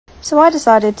So I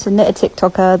decided to knit a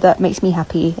TikToker that makes me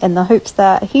happy in the hopes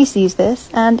that he sees this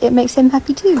and it makes him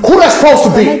happy too. Who that's supposed to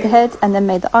be? I made the head and then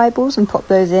made the eyeballs and popped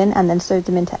those in and then sewed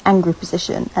them into angry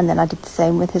position, and then I did the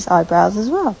same with his eyebrows as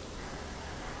well.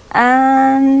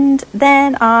 And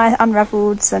then I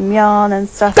unravelled some yarn and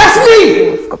stuff. That's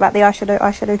me! I forgot about the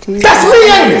eyeshadow too. That's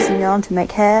me, ain't it? Some yarn to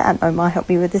make hair, and Omar helped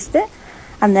me with this bit.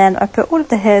 And then I put all of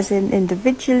the hairs in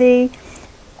individually,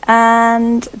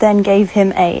 and then gave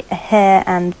him a hair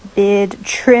and beard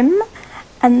trim,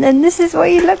 and then this is what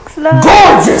he looks like.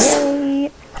 Gorgeous!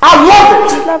 Yay. I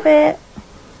love it! I love it.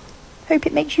 Hope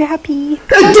it makes you happy.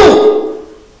 They do!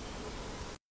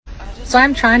 So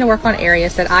I'm trying to work on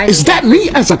areas that I... Is that me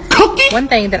as a cookie? One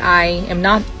thing that I am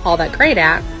not all that great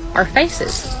at are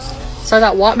faces. So I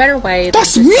thought, what better way than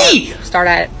That's to me! start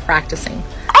at practicing.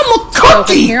 I'm a So from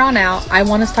cookie! here on out, I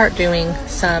want to start doing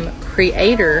some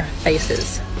creator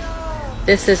faces.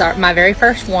 This is my very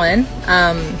first one.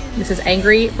 This is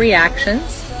Angry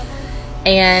Reactions.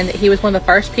 And he was one of the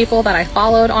first people that I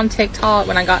followed on TikTok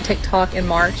when I got TikTok in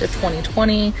March of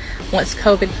 2020, once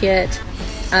COVID hit.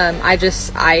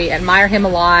 I admire him a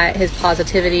lot, his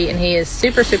positivity, and he is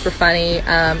super, super funny.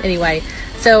 Anyway,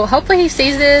 so hopefully he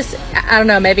sees this. I don't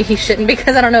know, maybe he shouldn't,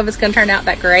 because I don't know if it's going to turn out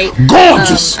that great.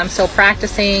 Gorgeous! I'm still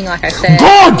practicing, like I said. Gorgeous!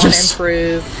 I want to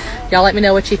improve. Y'all let me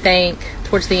know what you think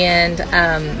towards the end.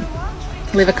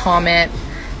 Leave a comment.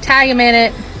 Tag him in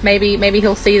it. Maybe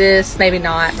he'll see this, maybe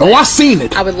not. Oh, I seen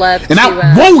it. I would love and to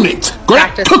I want it. Great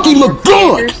practice cookie on more look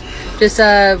good. creators. Just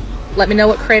let me know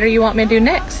what creator you want me to do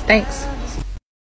next. Thanks.